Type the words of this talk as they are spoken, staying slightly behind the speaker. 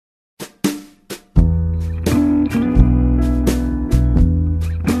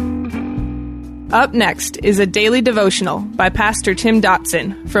Up next is a daily devotional by Pastor Tim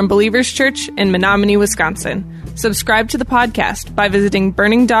Dotson from Believers Church in Menominee, Wisconsin. Subscribe to the podcast by visiting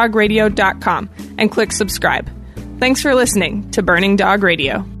burningdogradio.com and click subscribe. Thanks for listening to Burning Dog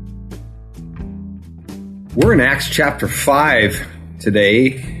Radio. We're in Acts chapter 5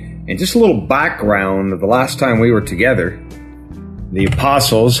 today, and just a little background of the last time we were together. The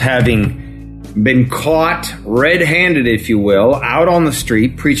apostles, having been caught red-handed, if you will, out on the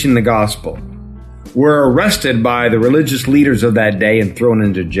street preaching the gospel, were arrested by the religious leaders of that day and thrown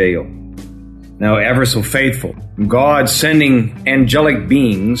into jail. Now, ever so faithful, God sending angelic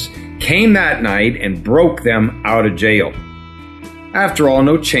beings came that night and broke them out of jail. After all,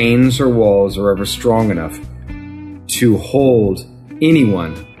 no chains or walls are ever strong enough to hold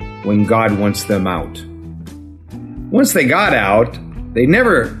anyone when God wants them out. Once they got out, they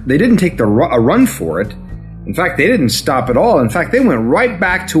didn't take a run for it. In fact, they didn't stop at all. In fact, they went right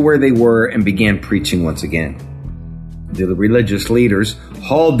back to where they were and began preaching once again. The religious leaders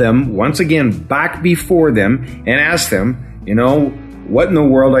hauled them once again back before them and asked them, what in the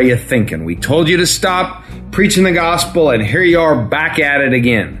world are you thinking? We told you to stop preaching the gospel, and here you are back at it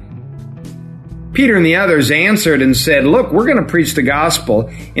again. Peter and the others answered and said, look, we're going to preach the gospel.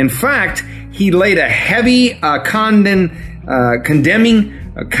 In fact, he laid a heavy condemning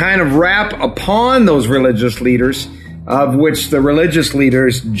kind of rap upon those religious leaders, of which the religious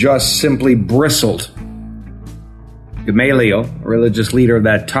leaders just simply bristled. Gamaliel, a religious leader of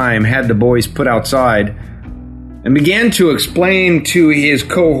that time, had the boys put outside and began to explain to his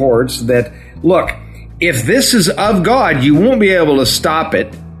cohorts that, look, if this is of God, you won't be able to stop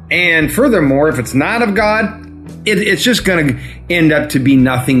it. And furthermore, if it's not of God, it's just going to end up to be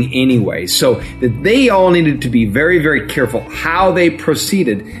nothing anyway. So that they all needed to be very, very careful how they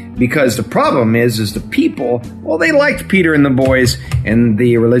proceeded, because the problem is the people, well, they liked Peter and the boys, and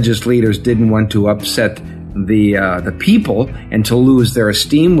the religious leaders didn't want to upset the people and to lose their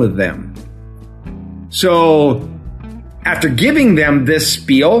esteem with them. So after giving them this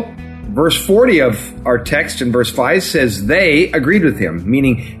spiel, verse 40 of our text in verse 5 says they agreed with him,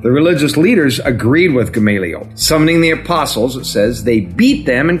 meaning the religious leaders agreed with Gamaliel. Summoning the apostles, it says, they beat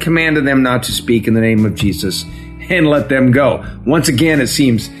them and commanded them not to speak in the name of Jesus and let them go. Once again, it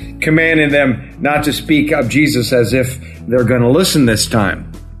seems, commanding them not to speak of Jesus as if they're going to listen this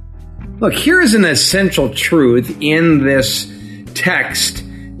time. Look, here is an essential truth in this text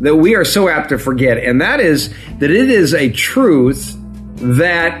that we are so apt to forget, and that is that it is a truth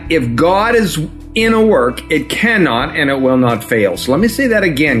that if God is in a work, it cannot and it will not fail. So let me say that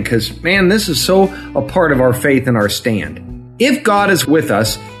again, because, man, this is so a part of our faith and our stand. If God is with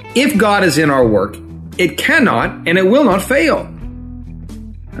us, if God is in our work, it cannot and it will not fail.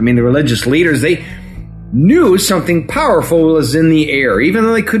 I mean, the religious leaders, they knew something powerful was in the air, even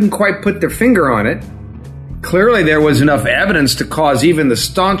though they couldn't quite put their finger on it. Clearly, there was enough evidence to cause even the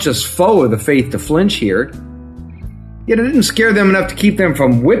staunchest foe of the faith to flinch here. Yet it didn't scare them enough to keep them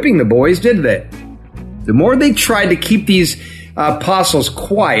from whipping the boys, did they? The more they tried to keep these apostles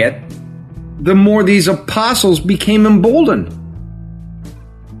quiet, the more these apostles became emboldened.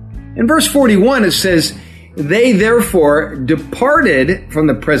 In verse 41, it says, they therefore departed from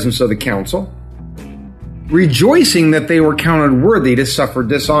the presence of the council, rejoicing that they were counted worthy to suffer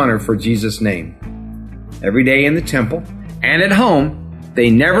dishonor for Jesus' name. Every day in the temple and at home,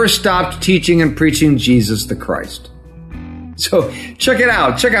 they never stopped teaching and preaching Jesus the Christ. So check it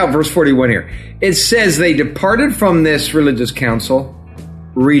out. Check out verse 41 here. It says they departed from this religious council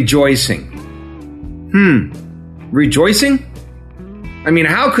rejoicing. Rejoicing? I mean,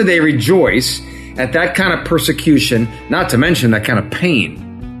 how could they rejoice at that kind of persecution, not to mention that kind of pain?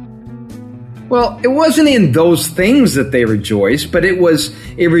 Well, it wasn't in those things that they rejoiced, but it was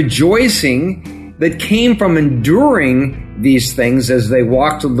a rejoicing that came from enduring these things as they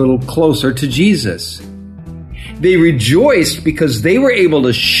walked a little closer to Jesus. They rejoiced because they were able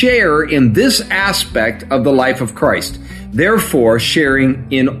to share in this aspect of the life of Christ, therefore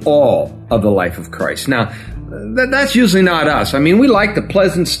sharing in all of the life of Christ. Now, that's usually not us. I mean, we like the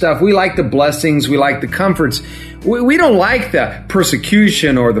pleasant stuff. We like the blessings. We like the comforts. We don't like the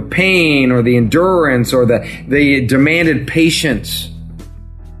persecution or the pain or the endurance or the demanded patience.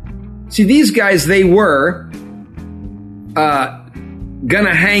 See, these guys, they were going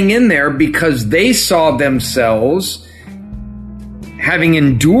to hang in there because they saw themselves, having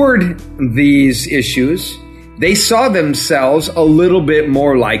endured these issues, they saw themselves a little bit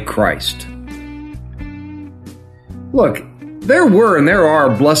more like Christ. Look, there were and there are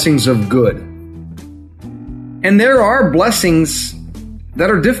blessings of good. And there are blessings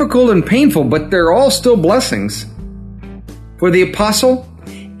that are difficult and painful, but they're all still blessings. For the apostle,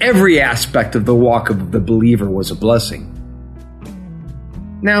 every aspect of the walk of the believer was a blessing.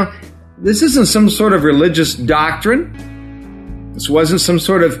 Now, this isn't some sort of religious doctrine. This wasn't some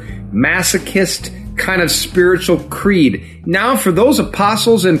sort of masochist kind of spiritual creed. Now, for those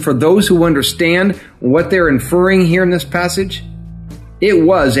apostles and for those who understand what they're inferring here in this passage, it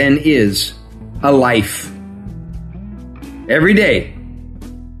was and is a life. Every day,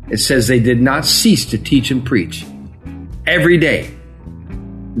 it says they did not cease to teach and preach. Every day,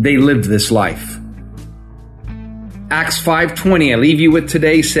 they lived this life. Acts 5:20, I leave you with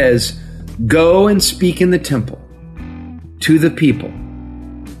today, says, "Go and speak in the temple to the people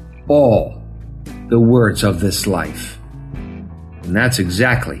all the words of this life." And that's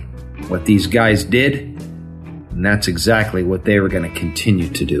exactly what these guys did, and that's exactly what they were going to continue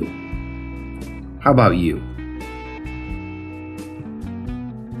to do. How about you?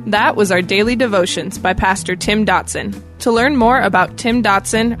 That was our Daily Devotions by Pastor Tim Dotson. To learn more about Tim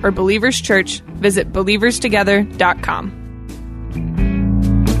Dotson or Believers Church, visit believerstogether.com.